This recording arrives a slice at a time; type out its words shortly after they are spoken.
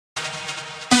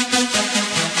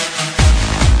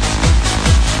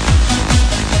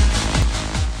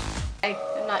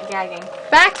not gagging.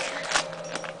 Back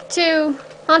to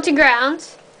haunted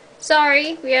grounds.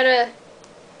 Sorry, we had a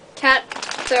cat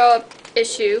throw up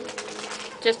issue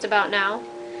just about now.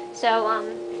 So,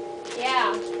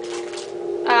 yeah.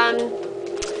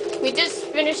 We just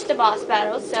finished the boss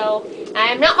battle, so I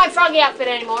am not my froggy outfit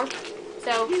anymore.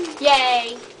 So,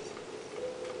 yay.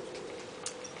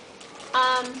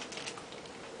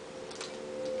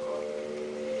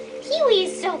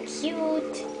 Kiwi's so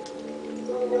cute.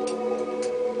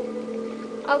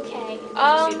 Okay.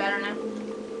 See better now?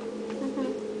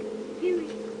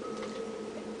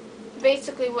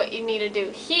 Basically what you need to do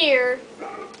here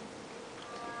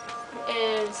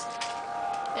is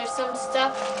there's some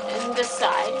stuff in this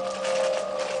side.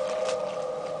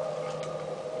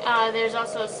 There's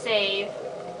also a save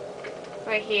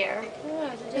right here.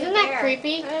 Yeah, Isn't that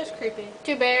creepy? That is creepy.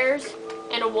 2 bears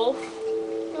and a wolf.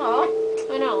 Aw,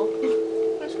 I know.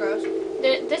 that's gross.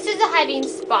 This is a hiding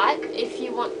spot if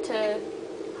you want to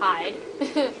hide.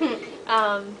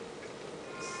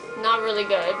 Not really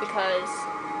good because...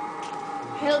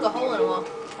 Hey, look, a hole in the wall.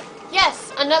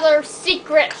 Yes, another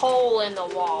secret hole in the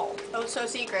wall. Oh, so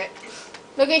secret.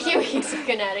 Look at Huey, he's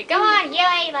looking at it. Come on,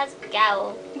 Huey, let's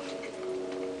go.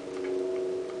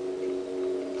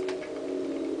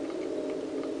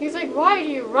 He's like, why do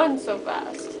you run so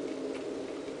fast?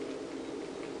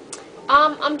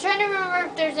 I'm trying to remember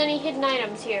if there's any hidden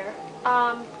items here.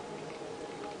 I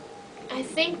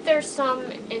think there's some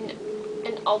in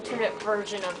an alternate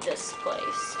version of this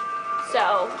place.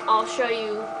 So, I'll show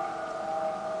you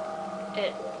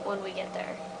it when we get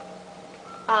there.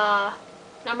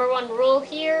 Number 1 rule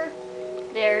here,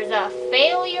 there's a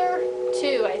failure,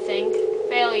 2 I think,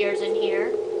 failures in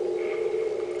here.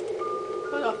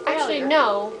 Actually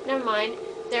no, never mind,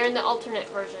 they're in the alternate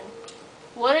version.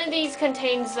 One of these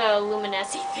contains a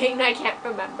luminescent thing, I can't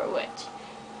remember which.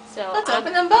 So let's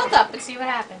open them both up and see what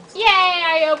happens. Yay,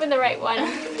 I opened the right one.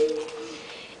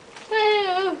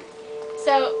 Woo.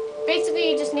 So,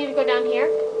 basically you just need to go down here.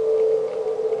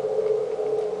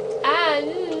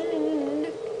 And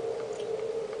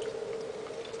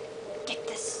get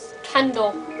this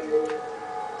candle.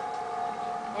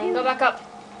 And go back up.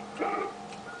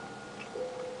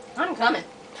 I'm coming.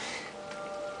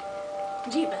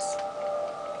 Jeebus.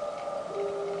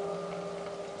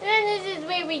 And this is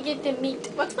where we get to meet.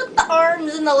 What's with the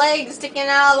arms and the legs sticking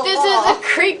out of the wall? This is a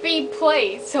creepy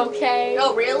place, okay?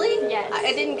 Oh, really? Yes.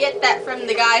 I didn't get that from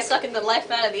the guy sucking the life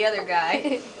out of the other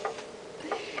guy.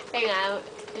 Hang on.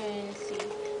 Let's see.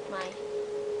 My...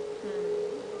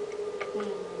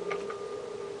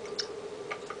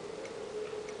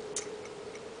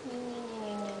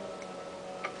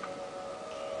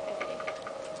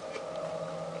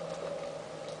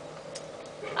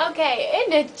 Okay,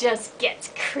 and it just gets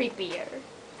creepier.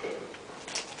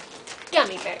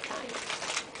 Gummy bear time.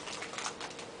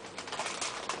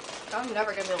 I'm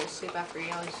never gonna be able to sleep after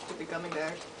eating all these stupid gummy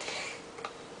bears.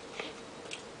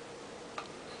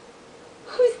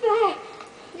 Who's that?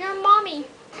 Your mommy.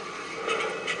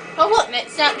 Oh look,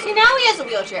 see now he has a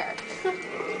wheelchair.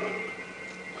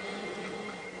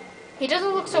 He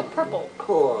doesn't look so purple.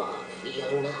 Poor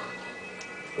Fiona.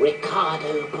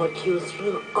 Ricardo put you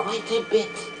through quite a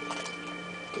bit,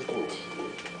 didn't he?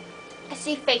 I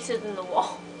see faces in the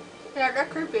wall. Yeah, they're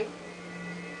creepy.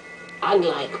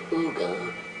 Unlike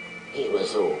Ugo, he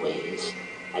was always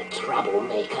a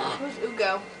troublemaker. Who's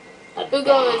Ugo?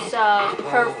 Ugo is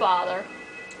her father.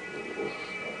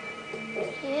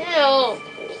 Ew.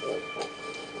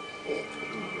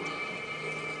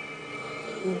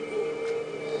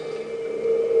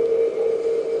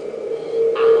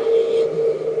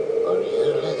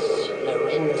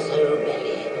 Lorenzo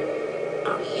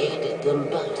created them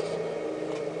both,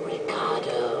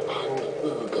 Ricardo and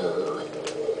Ugo.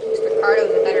 Mr.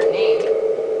 Ricardo's a better name.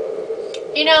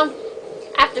 You know,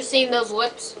 after seeing those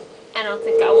lips, I don't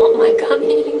think I want my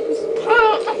gummies.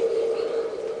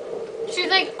 She's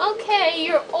like, okay,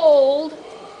 you're old.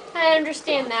 I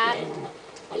understand that. Then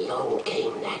along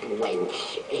came that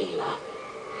wench, Ayla.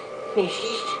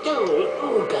 She stole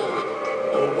Ugo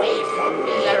away from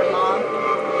me. Is that her mom?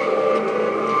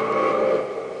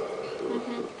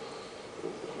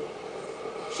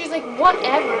 She's like,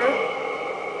 whatever.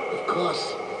 Of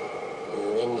course,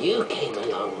 then you came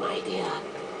along, my dear.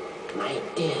 My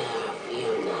dear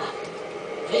Fiona.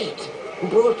 Fate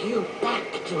brought you back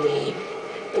to me.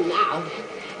 And now,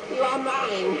 you are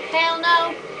mine. Hell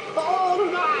no. All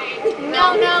mine.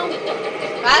 No, no.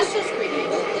 That's just creepy.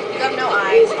 You have no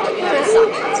eyes, but you have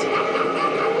sockets.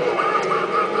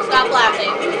 Stop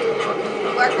laughing.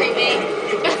 You are creepy.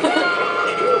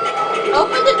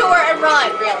 Open the door and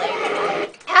run, really.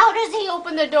 How does he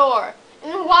open the door?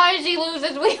 Why does he lose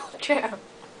his wheelchair?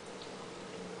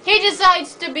 He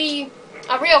decides to be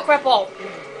a real cripple.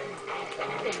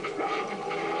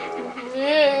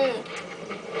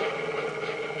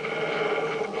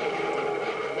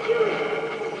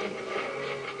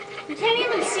 You can't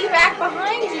even see back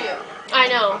behind you. I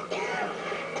know.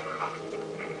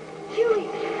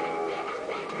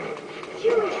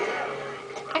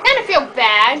 I kind of feel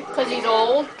bad because he's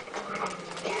old.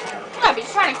 Yeah, but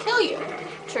he's trying to kill you.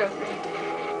 True.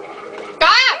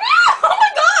 Ah! Oh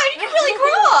my god, you're really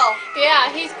cruel.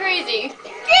 Yeah, he's crazy.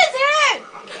 Get his head.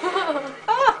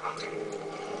 Ah.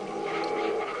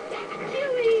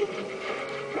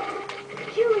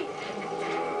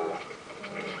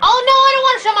 Oh no, I don't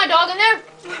want to shove my dog in there.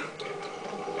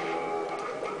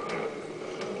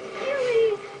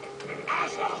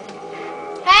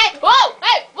 Hey, whoa,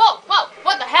 hey, whoa, whoa,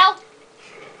 what the hell?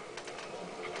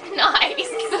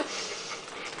 Nice.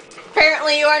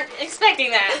 Apparently you weren't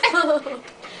expecting that.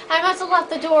 I must have left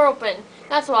the door open.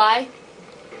 That's why.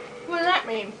 What does that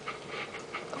mean?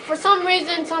 For some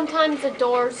reason, sometimes the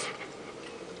doors,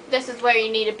 this is where you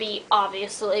need to be,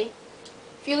 obviously.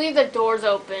 If you leave the doors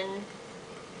open,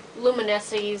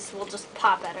 luminescences will just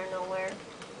pop out of nowhere.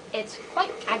 It's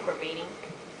quite aggravating.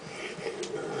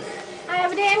 I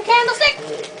have a damn candlestick.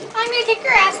 I'm gonna kick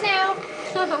your ass now.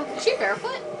 Is she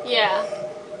barefoot? Yeah.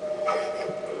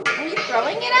 Are you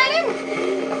throwing it at him?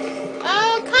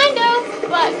 Kind of,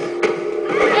 but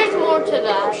there's more to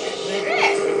that.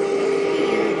 Shit.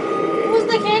 What was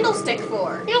the candlestick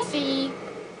for? You'll see.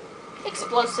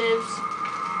 Explosives.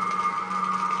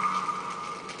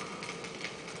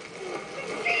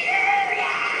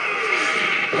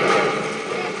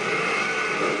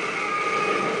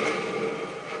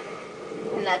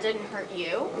 And that didn't hurt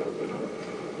you?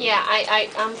 Yeah,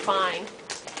 I'm fine.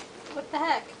 What the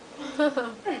heck?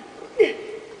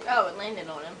 Oh, it landed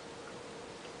on him.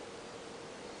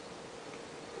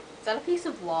 Is that a piece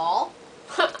of wall?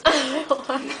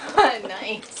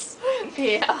 Nice.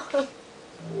 Yeah.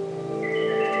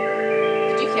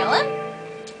 Did you kill him?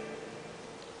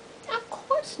 Of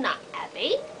course not,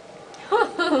 Abby.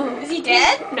 Is he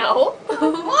dead? No. Why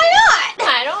not?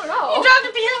 I don't know. You dropped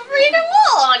a piece of freaking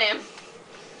wall on him.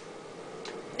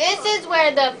 This is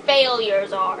where the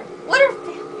failures are. What are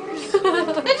failures?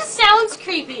 That just sounds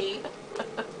creepy.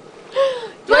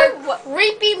 They're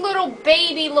creepy little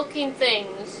baby-looking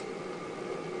things.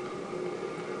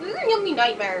 These are giving me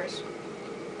nightmares.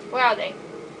 Where are they?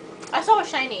 I saw a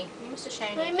shiny. You missed a I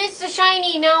shiny. missed the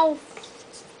shiny. Now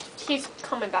he's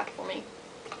coming back for me.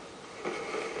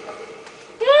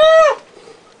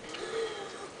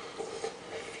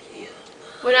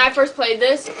 When I first played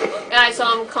this, and I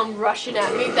saw him come rushing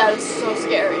at me, that was so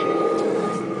scary.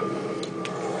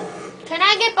 Can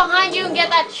I get behind you and get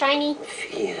that shiny?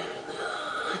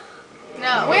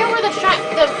 No. Where were the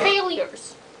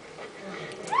failures?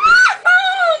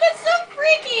 Oh, that's so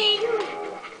freaky.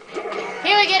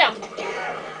 Here we get him.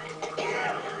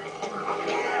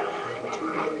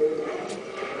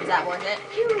 Is that worth it?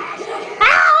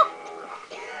 Ow!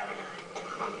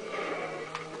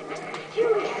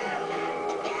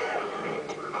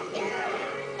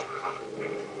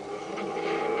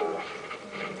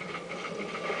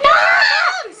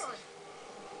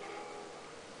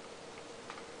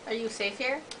 Are you safe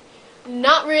here?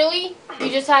 Not really. You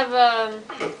just have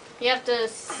you have to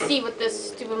see what this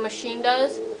stupid machine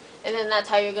does, and then that's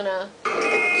how you're gonna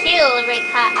kill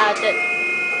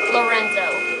Lorenzo.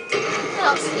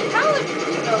 No, how would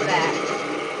you know that?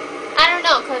 I don't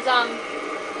know, cause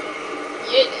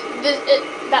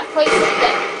that place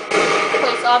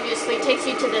obviously takes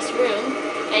you to this room,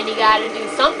 and you gotta do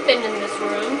something in this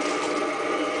room.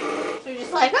 So you're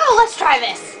just like, oh, let's try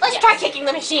this. Let's Yes. try kicking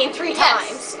the machine 3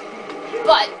 times.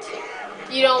 But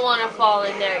you don't want to fall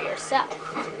in there yourself.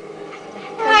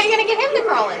 How are you gonna get him to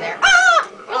crawl in there? Ah!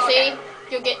 You'll see,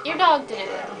 you'll get your dog to do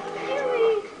it.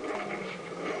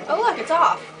 Oh, look, it's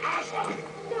off.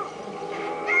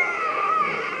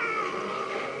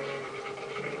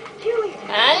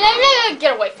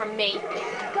 Get away from me.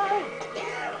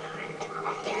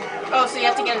 Oh, so you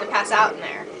have to get him to pass out in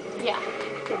there. Yeah.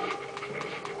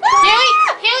 Ah!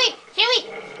 Huey!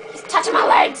 He's touching my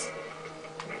legs.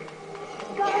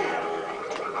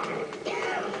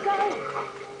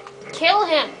 Kill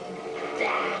him.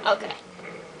 Okay.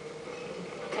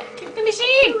 Kick the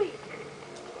machine!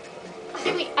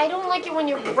 Huey, I don't like it when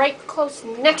you're right close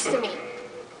next to me.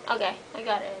 Okay, I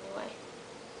got it anyway.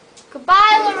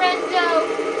 Goodbye, Lorenzo.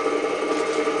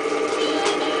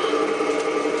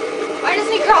 Why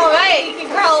doesn't he crawl away? He can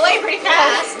crawl away pretty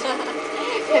fast.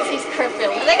 Because he's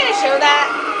crippled. Are they gonna show that?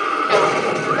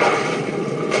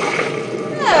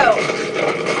 No. No.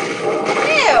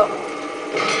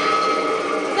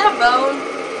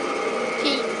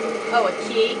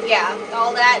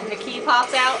 he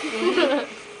pops out?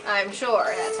 I'm sure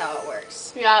that's how it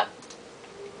works. Yep.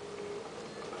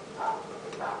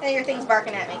 Hey, your thing's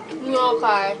barking at me.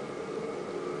 Okay.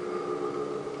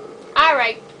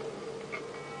 Alright.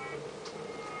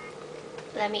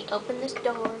 Let me open this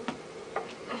door.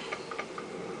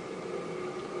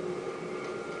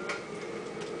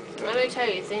 Let me tell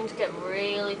you, things get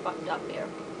really fucked up here.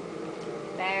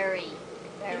 Very.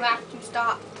 You have to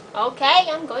stop. Okay,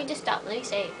 I'm going to stop. Let me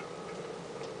save.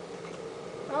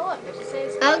 Oh, look, it just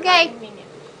says Okay. inconvenient.